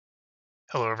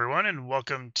Hello everyone and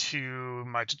welcome to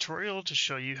my tutorial to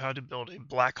show you how to build a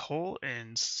black hole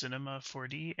in Cinema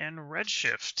 4D and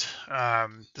RedShift.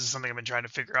 This is something I've been trying to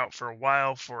figure out for a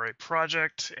while for a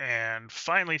project and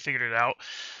finally figured it out.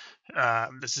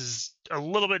 This is a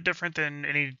little bit different than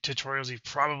any tutorials you've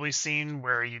probably seen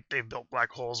where they've built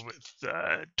black holes with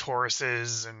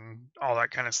toruses and all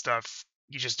that kind of stuff.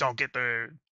 You just don't get the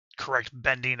correct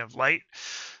bending of light.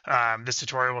 This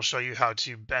tutorial will show you how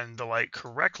to bend the light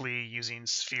correctly using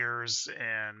spheres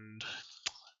and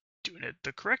doing it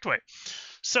the correct way.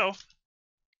 So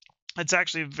it's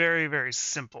actually very, very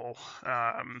simple.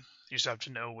 You just have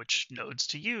to know which nodes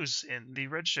to use in the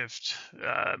Redshift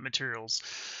materials.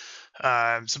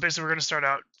 So basically, we're going to start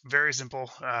out very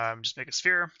simple. Just make a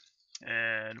sphere,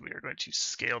 and we are going to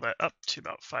scale that up to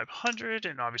about 500.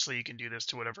 And obviously, you can do this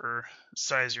to whatever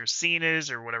size your scene is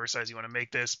or whatever size you want to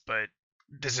make this, but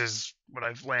this is what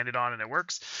I've landed on and it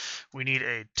works. We need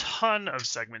a ton of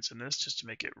segments in this just to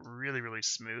make it really, really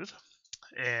smooth.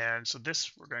 And so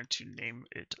this, we're going to name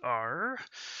it our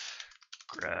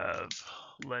grav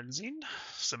lensing.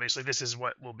 So basically this is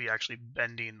what will be actually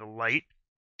bending the light.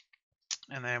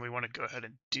 And then we want to go ahead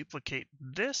and duplicate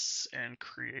this and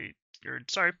create, or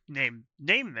sorry, name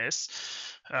this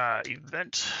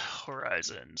event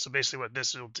horizon. So basically what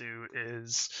this will do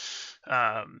is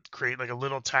create like a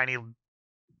little tiny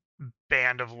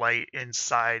band of light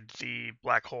inside the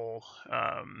black hole.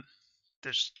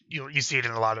 You see it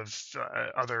in a lot of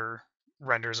other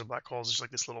renders of black holes. There's like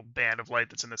this little band of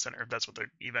light that's in the center. That's what the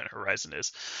event horizon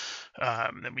is.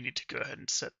 Then we need to go ahead and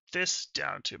set this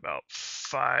down to about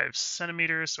 5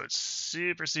 centimeters. So it's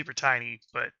super, super tiny,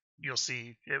 but you'll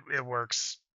see it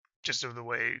works just of the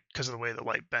way because of the way the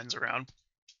light bends around.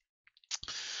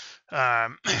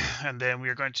 And then we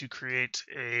are going to create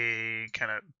a kind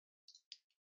of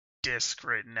disk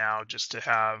right now just to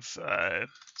have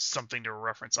something to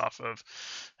reference off of,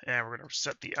 and we're going to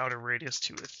set the outer radius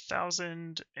to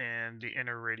 1,000 and the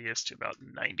inner radius to about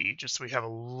 90, just so we have a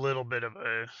little bit of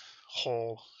a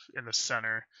hole in the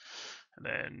center, and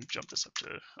then jump this up to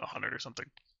 100 or something.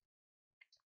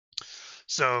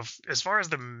 So as far as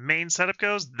the main setup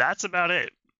goes, that's about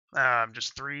it.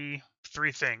 Just three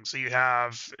things. So you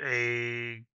have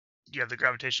the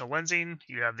gravitational lensing,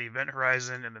 you have the event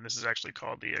horizon, and then this is actually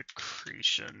called the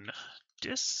accretion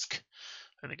disk.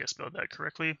 I think I spelled that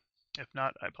correctly. If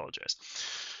not, I apologize.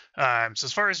 So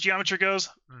as far as geometry goes,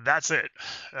 that's it.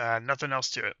 Nothing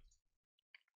else to it.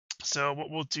 So what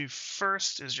we'll do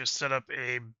first is just set up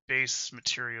a base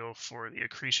material for the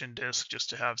accretion disk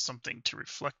just to have something to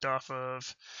reflect off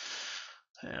of.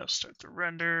 And I'll start the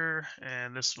render,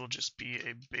 and this will just be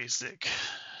a basic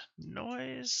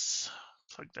noise.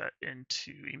 Plug that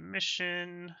into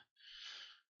emission,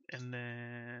 and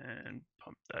then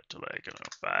pump that to like, I don't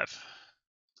know, 5.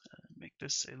 Make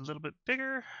this a little bit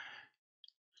bigger,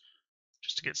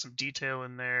 just to get some detail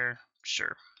in there.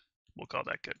 Sure, we'll call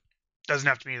that good. Doesn't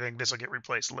have to be anything. This will get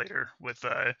replaced later with,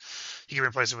 you can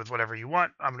replace it with whatever you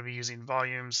want. I'm going to be using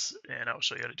volumes, and I'll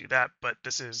show you how to do that, but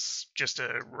this is just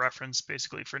a reference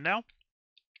basically for now.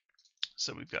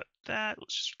 So we've got that.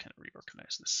 Let's just kind of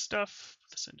reorganize this stuff,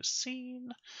 put this into scene.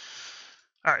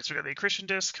 All right, so we got the accretion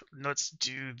disk. Let's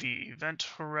do the event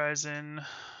horizon.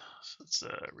 So let's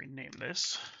rename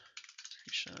this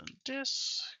accretion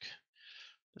disk.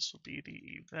 This will be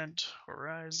the event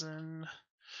horizon,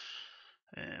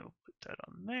 and we'll put that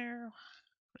on there.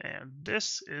 And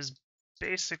this is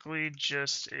basically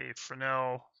just a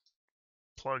Fresnel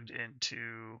plugged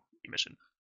into emission.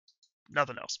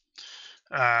 Nothing else.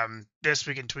 This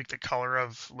we can tweak the color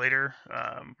of later.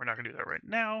 We're not going to do that right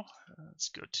now. Let's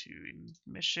go to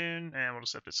emission, and we'll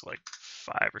just set this to like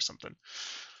 5 or something.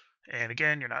 And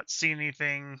again, you're not seeing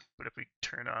anything, but if we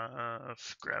turn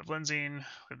off grav lensing, we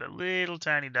have that little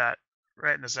tiny dot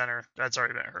right in the center. That's our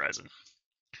event horizon.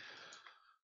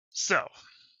 So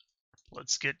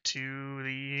let's get to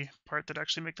the part that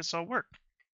actually make this all work.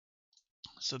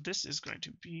 So this is going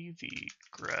to be the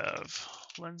grav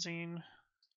lensing,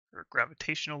 or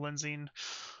gravitational lensing,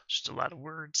 just a lot of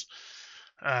words.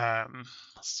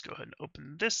 Let's go ahead and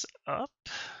open this up.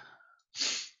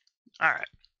 All right.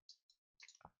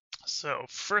 So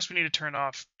first we need to turn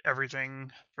off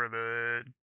everything for the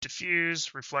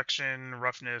diffuse, reflection,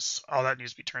 roughness, all that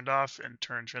needs to be turned off, and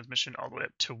turn transmission all the way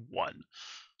up to 1.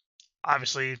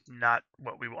 Obviously not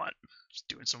what we want. Just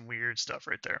doing some weird stuff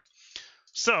right there.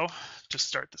 So to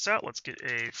start this out, let's get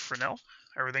a Fresnel.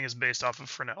 Everything is based off of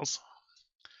Fresnels.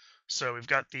 So we've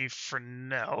got the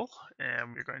Fresnel,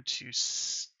 and we're going to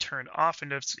turn off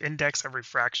index of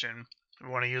refraction. We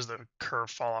want to use the curve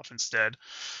fall off instead.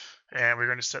 And we're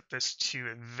going to set this to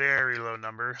a very low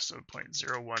number, so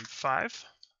 0.015.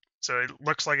 So it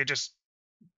looks like it just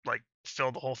like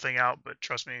filled the whole thing out, but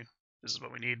trust me, this is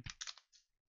what we need.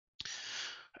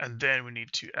 And then we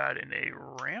need to add in a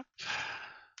ramp.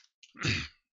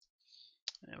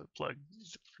 And we plug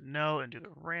the Fresnel into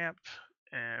the ramp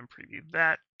and preview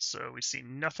that. So we see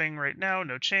nothing right now,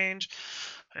 no change.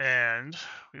 And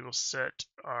we will set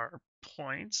our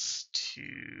points to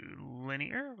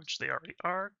linear, which they already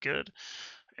are, good.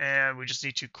 And we just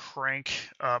need to crank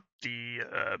up the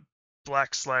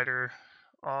black slider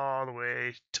all the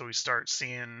way till we start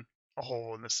seeing a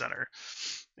hole in the center.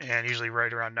 And usually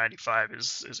right around 95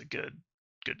 is a good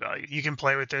value. You can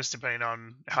play with this depending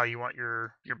on how you want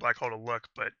your black hole to look,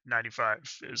 but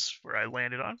 95 is where I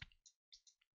landed on.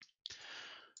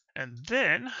 And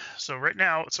then, so right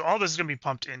now, so all this is going to be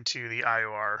pumped into the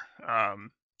IOR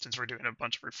since we're doing a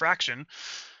bunch of refraction.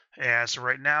 And so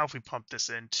right now, if we pump this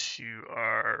into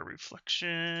our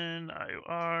reflection,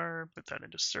 IOR, put that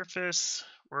into surface,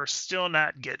 we're still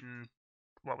not getting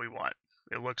what we want.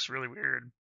 It looks really weird.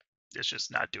 It's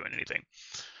just not doing anything.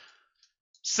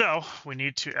 So we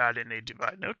need to add in a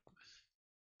divide node.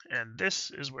 And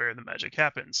this is where the magic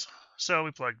happens. So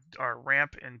we plug our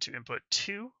ramp into input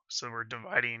 2. So we're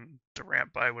dividing the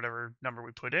ramp by whatever number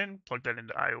we put in, plug that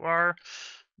into IOR.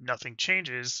 Nothing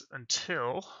changes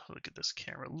until, look at this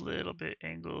camera a little bit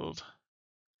angled,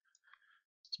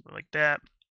 something like that.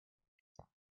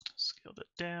 Scale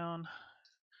that down.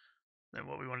 Then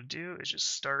what we want to do is just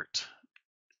start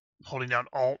holding down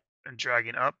Alt and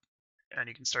dragging up, and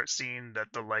you can start seeing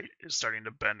that the light is starting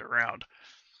to bend around.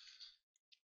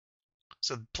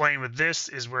 So playing with this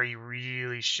is where you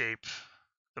really shape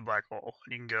the black hole.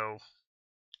 You can go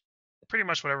pretty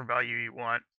much whatever value you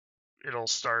want. It'll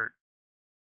start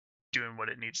doing what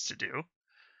it needs to do.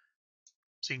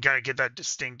 So you can kind of get that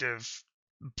distinctive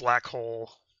black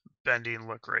hole bending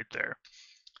look right there.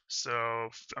 So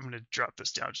I'm going to drop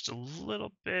this down just a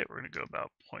little bit. We're going to go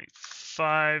about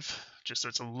 0.5, just so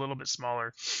it's a little bit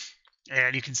smaller.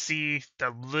 And you can see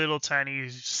that little tiny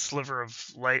sliver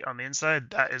of light on the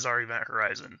inside. That is our event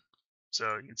horizon.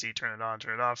 So you can see, turn it on,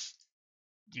 turn it off.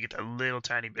 You get that little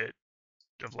tiny bit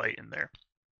of light in there.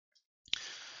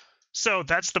 So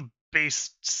that's the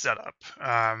base setup.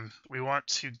 We want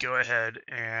to go ahead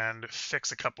and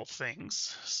fix a couple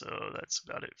things. So that's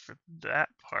about it for that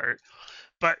part.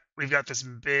 But we've got this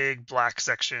big black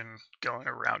section going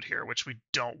around here, which we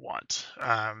don't want.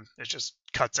 It just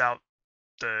cuts out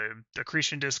the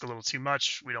accretion disk a little too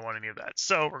much. We don't want any of that.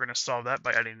 So we're going to solve that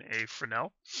by adding a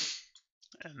Fresnel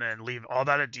and then leave all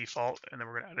that at default. And then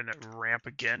we're going to add in a ramp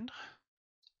again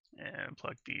and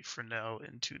plug the Fresnel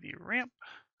into the ramp.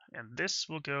 And this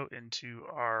will go into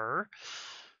our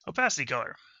opacity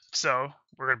color. So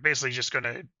we're basically just going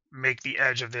to make the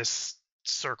edge of this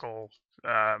circle,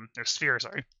 or sphere,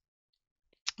 sorry,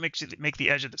 make the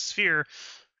edge of the sphere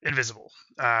invisible.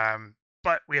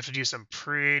 But we have to do some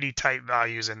pretty tight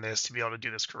values in this to be able to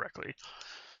do this correctly.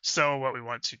 So what we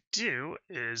want to do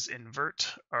is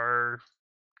invert our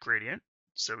gradient.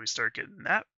 So we start getting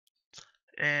that.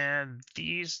 And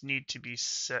these need to be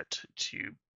set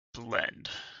to blend.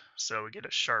 So we get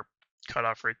a sharp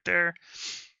cutoff right there.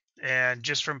 And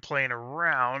just from playing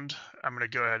around, I'm going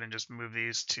to go ahead and just move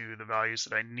these to the values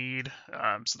that I need.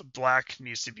 So the black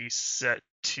needs to be set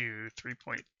to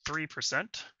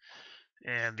 3.3%.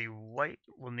 And the white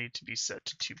will need to be set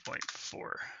to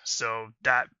 2.4. So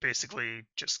that basically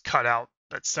just cut out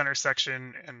that center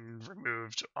section and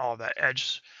removed all that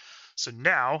edge. So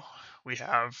now we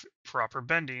have proper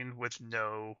bending with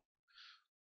no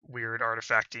weird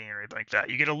artifacting or anything like that.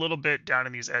 You get a little bit down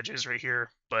in these edges right here,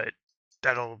 but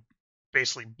that'll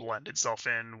basically blend itself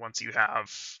in once you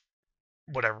have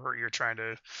whatever you're trying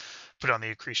to put on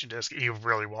the accretion disk. You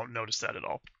really won't notice that at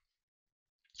all.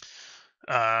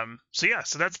 So yeah,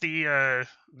 so that's the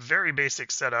very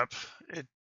basic setup. It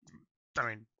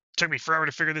took me forever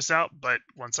to figure this out, but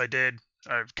once I did,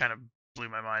 I kind of blew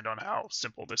my mind on how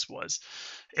simple this was.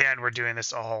 And we're doing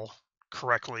this all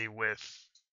correctly with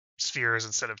spheres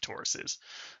instead of toruses.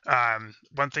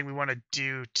 One thing we want to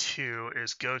do too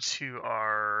is go to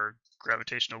our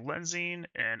gravitational lensing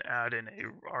and add in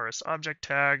a RS object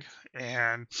tag,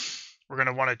 and we're going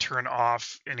to want to turn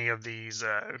off any of these.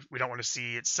 We don't want to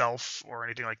see itself or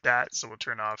anything like that, so we'll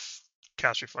turn off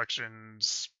cast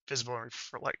reflections, visible and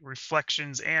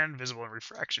reflections, and visible and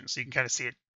refraction. So you can kind of see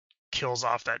it kills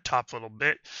off that top little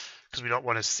bit because we don't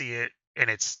want to see it in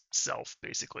itself,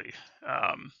 basically.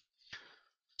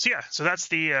 So yeah, so that's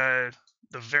the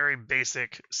very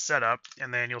basic setup,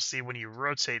 and then you'll see when you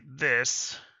rotate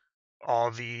this,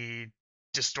 all the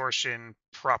distortion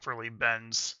properly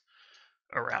bends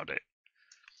around it.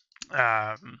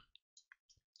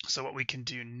 So what we can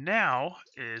do now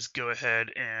is go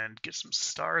ahead and get some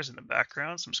stars in the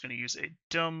background. So I'm just going to use a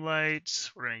dome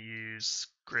light. We're going to use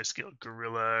Grayscale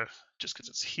Gorilla just because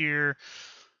it's here.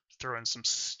 Throw in some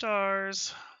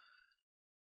stars.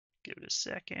 Give it a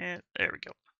second. There we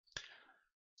go.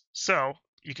 So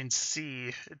you can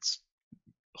see it's,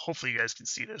 hopefully you guys can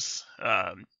see this.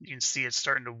 You can see it's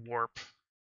starting to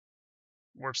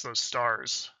warps those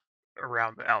stars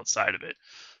around the outside of it.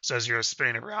 So as you're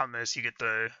spinning around this, you get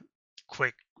the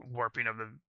quick warping of the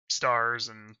stars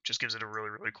and just gives it a really,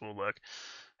 really cool look.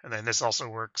 And then this also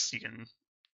works. You can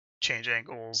change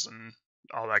angles and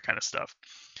all that kind of stuff.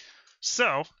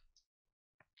 So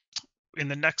in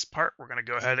the next part, we're going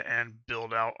to go ahead and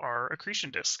build out our accretion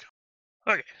disk.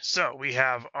 Okay, so we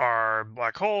have our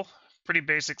black hole. Pretty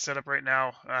basic setup right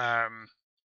now.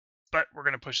 But we're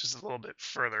going to push this a little bit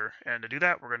further. And to do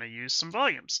that, we're going to use some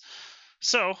volumes.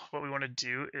 So what we want to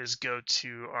do is go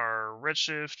to our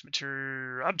RedShift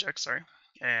material object,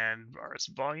 and ours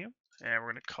volume, and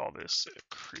we're going to call this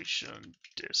accretion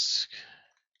disk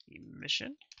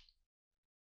emission.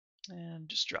 And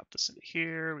just drop this into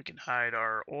here. We can hide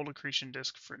our old accretion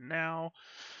disk for now.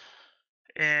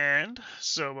 And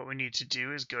so what we need to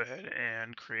do is go ahead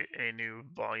and create a new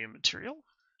volume material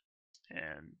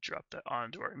and drop that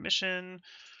onto our emission.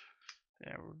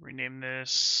 And we'll rename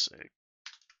this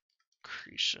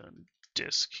accretion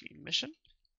disk emission.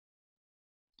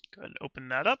 Go ahead and open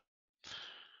that up.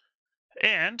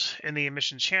 And in the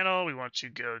emission channel, we want to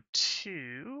go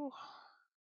to,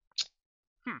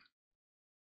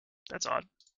 that's odd.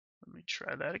 Let me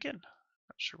try that again.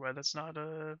 Not sure why that's not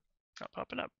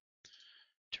popping up.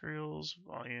 Materials,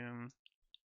 volume.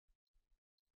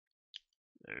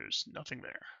 There's nothing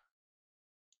there.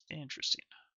 Interesting.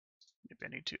 Maybe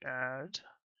I need to add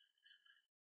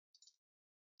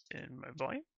in my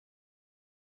volume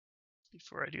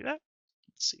before I do that.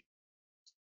 Let's see.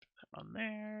 Put that on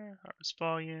there. Harvest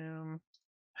volume.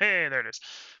 Hey, there it is.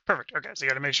 Perfect. Okay, so you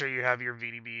got to make sure you have your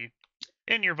VDB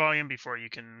in your volume before you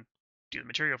can do the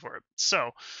material for it.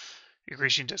 So,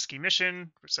 accretion disk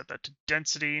emission, we'll set that to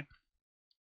density.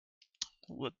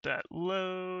 Let that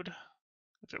load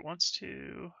if it wants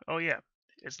to. Oh yeah,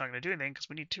 it's not going to do anything because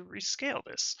we need to rescale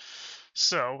this.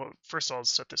 So first of all,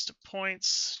 let's set this to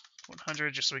points,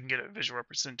 100, just so we can get a visual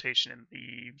representation in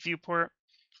the viewport.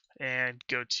 And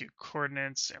go to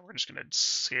coordinates, and we're just going to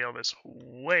scale this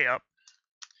way up.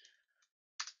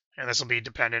 And this will be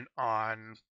dependent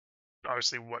on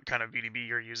obviously what kind of VDB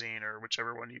you're using or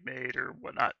whichever one you made or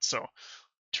whatnot. So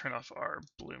turn off our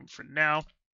bloom for now.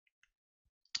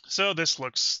 So this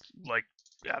looks like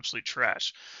absolute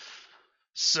trash.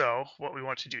 So what we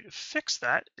want to do to fix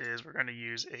that is we're going to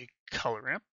use a color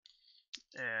ramp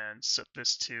and set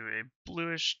this to a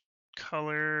bluish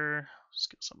color. Let's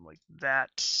get something like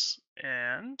that.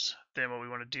 And then what we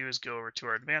want to do is go over to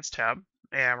our advanced tab,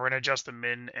 and we're going to adjust the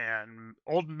min and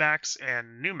old max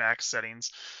and new max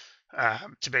settings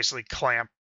to basically clamp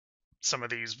some of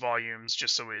these volumes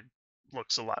just so it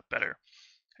looks a lot better.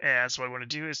 And so what I want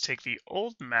to do is take the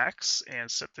old max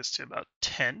and set this to about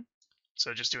 10.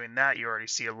 So just doing that, you already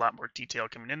see a lot more detail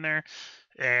coming in there.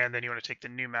 And then you want to take the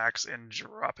new max and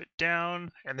drop it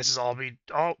down. And this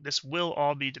will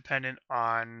all be dependent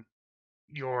on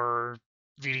your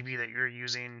VDB that you're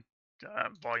using,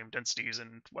 volume densities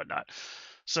and whatnot.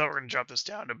 So we're going to drop this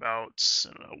down to about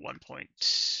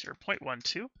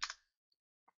 0.12,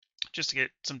 just to get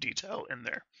some detail in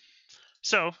there.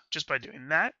 So just by doing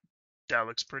that, that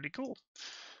looks pretty cool.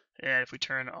 And if we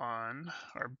turn on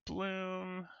our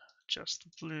bloom, adjust the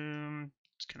bloom,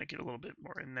 it's going to get a little bit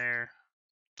more in there.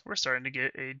 We're starting to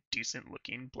get a decent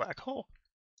looking black hole.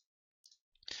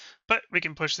 But we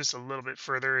can push this a little bit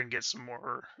further and get some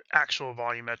more actual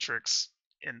volumetrics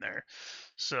in there.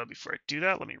 So before I do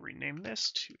that, let me rename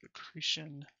this to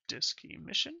accretion disk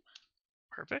emission.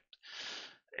 Perfect.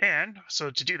 And so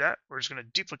to do that, we're just going to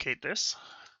duplicate this.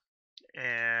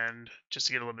 And just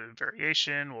to get a little bit of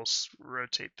variation, we'll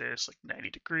rotate this like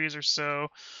 90 degrees or so.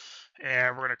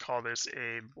 And we're going to call this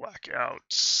a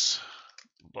blackout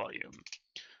volume.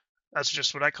 That's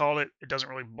just what I called it. It doesn't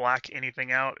really black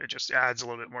anything out. It just adds a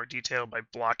little bit more detail by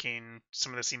blocking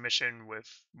some of this emission with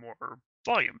more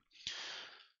volume.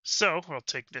 So we'll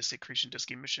take this accretion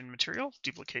disk emission material,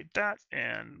 duplicate that,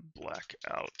 and black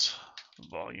out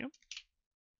volume.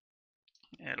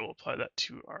 And we'll apply that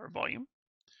to our volume.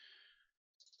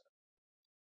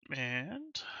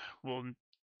 And we'll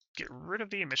get rid of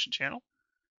the emission channel.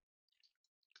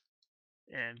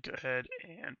 And go ahead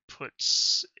and put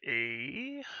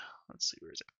a, let's see,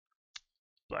 where is it?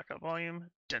 Blackout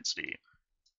volume, density.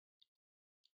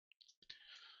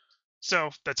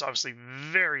 So that's obviously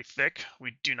very thick.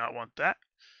 We do not want that.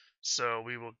 So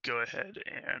we will go ahead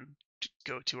and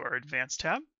go to our advanced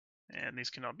tab, and these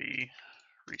can all be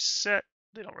reset.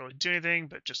 They don't really do anything,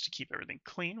 but just to keep everything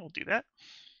clean, we'll do that.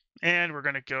 And we're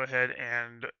going to go ahead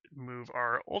and move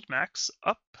our old max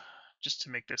up just to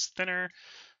make this thinner,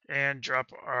 and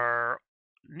drop our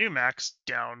new max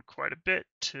down quite a bit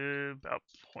to about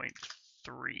 0.3.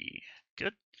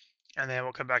 Good. And then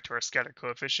we'll come back to our scatter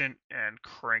coefficient and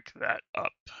crank that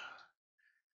up.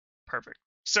 Perfect.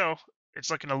 So it's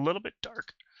looking a little bit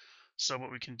dark. So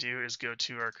what we can do is go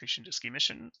to our accretion disk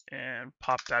emission and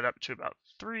pop that up to about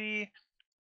 3.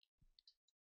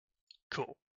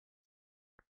 Cool.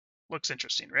 Looks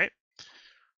interesting, right?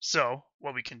 So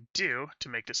what we can do to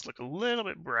make this look a little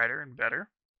bit brighter and better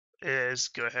is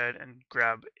go ahead and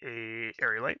grab a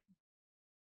area light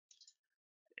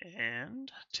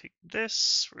and take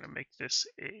this. We're going to make this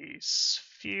a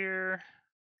sphere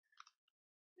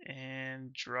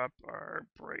and drop our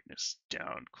brightness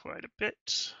down quite a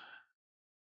bit.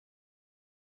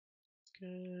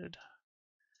 Good.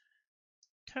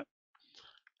 Okay.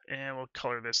 And we'll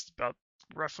color this about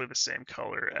roughly the same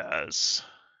color as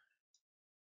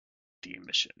the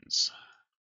emissions.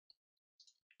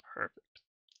 Perfect.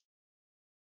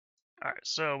 All right,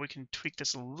 so we can tweak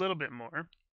this a little bit more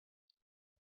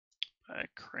by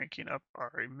cranking up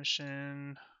our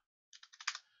emission.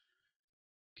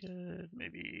 Good,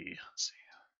 maybe, let's see,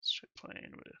 let's try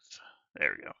playing with,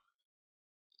 there we go.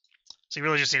 So you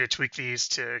really just need to tweak these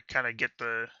to kind of get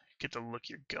the look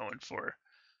you're going for.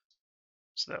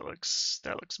 So that looks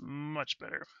much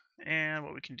better. And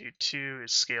what we can do too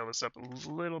is scale this up a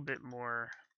little bit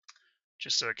more,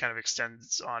 just so it kind of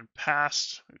extends on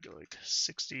past. We go like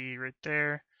 60 right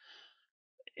there.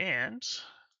 And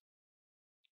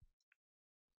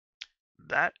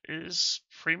that is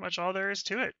pretty much all there is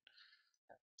to it.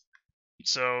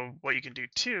 So what you can do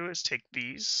too is take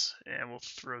these and we'll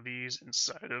throw these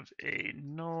inside of a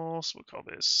null. So we'll call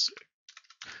this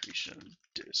accretion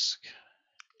disk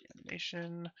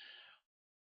animation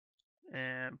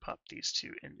and pop these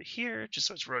two into here just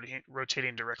so it's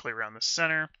rotating directly around the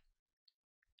center.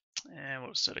 And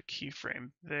we'll set a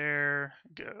keyframe there.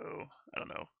 Go, I don't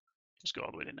know, just go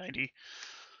all the way to 90.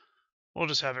 We'll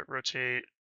just have it rotate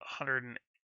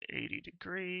 180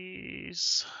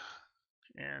 degrees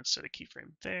and set a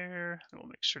keyframe there. And we'll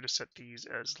make sure to set these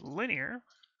as linear.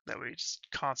 That way it's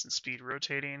constant speed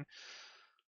rotating.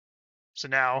 So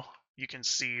now you can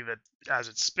see that as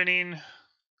it's spinning,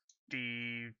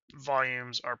 the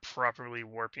volumes are properly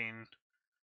warping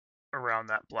around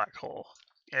that black hole.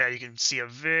 Yeah, you can see a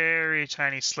very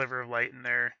tiny sliver of light in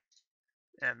there,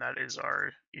 and that is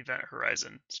our event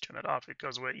horizon. Let's turn that off. It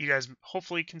goes away. You guys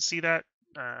hopefully can see that.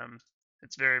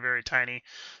 It's very, very tiny,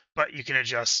 but you can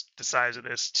adjust the size of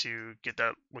this to get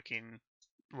that looking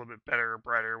a little bit better or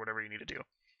brighter, whatever you need to do.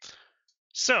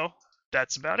 So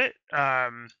that's about it.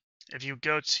 If you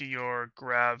go to your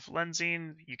grav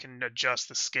lensing, you can adjust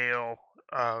the scale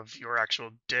of your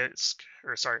actual disk,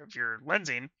 or sorry, of your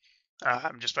lensing,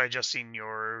 just by adjusting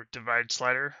your divide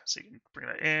slider. So you can bring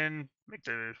that in, make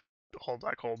the whole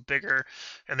black hole bigger,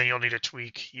 and then you'll need to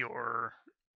tweak your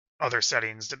other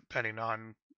settings depending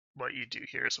on what you do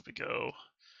here. So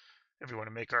if we want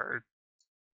to make our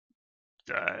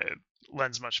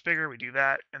lens much bigger, we do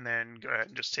that, and then go ahead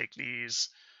and just take these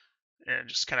and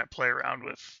just kind of play around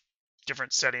with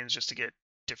different settings just to get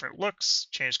different looks,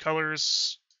 change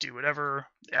colors, do whatever,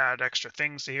 add extra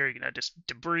things to here. You can add just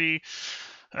debris,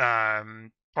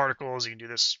 particles. You can do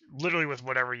this literally with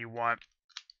whatever you want,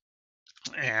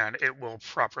 and it will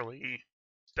properly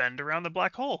bend around the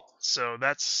black hole. So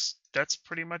that's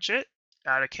pretty much it.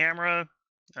 Add a camera,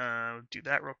 do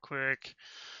that real quick.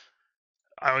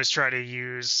 I always try to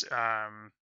use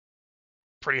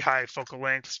pretty high focal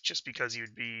lengths just because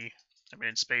you'd be, I mean,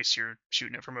 in space, you're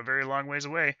shooting it from a very long ways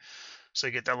away. So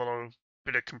you get that little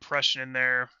bit of compression in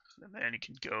there. And then you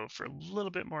can go for a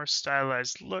little bit more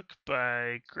stylized look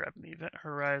by grabbing the event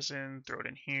horizon, throw it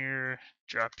in here,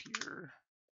 drop your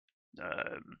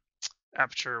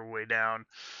aperture way down.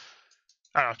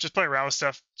 I don't know, just play around with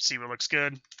stuff, see what looks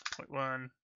good. 0.1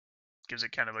 gives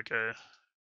it kind of like a,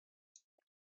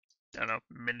 I don't know,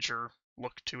 miniature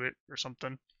look to it or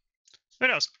something. Who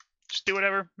knows? Just do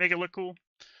whatever, make it look cool.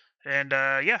 And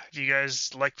yeah, if you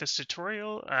guys like this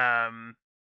tutorial,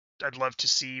 I'd love to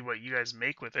see what you guys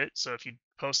make with it. So if you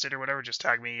post it or whatever, just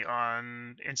tag me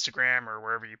on Instagram or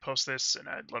wherever you post this, and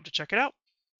I'd love to check it out.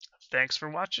 Thanks for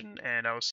watching, and I will see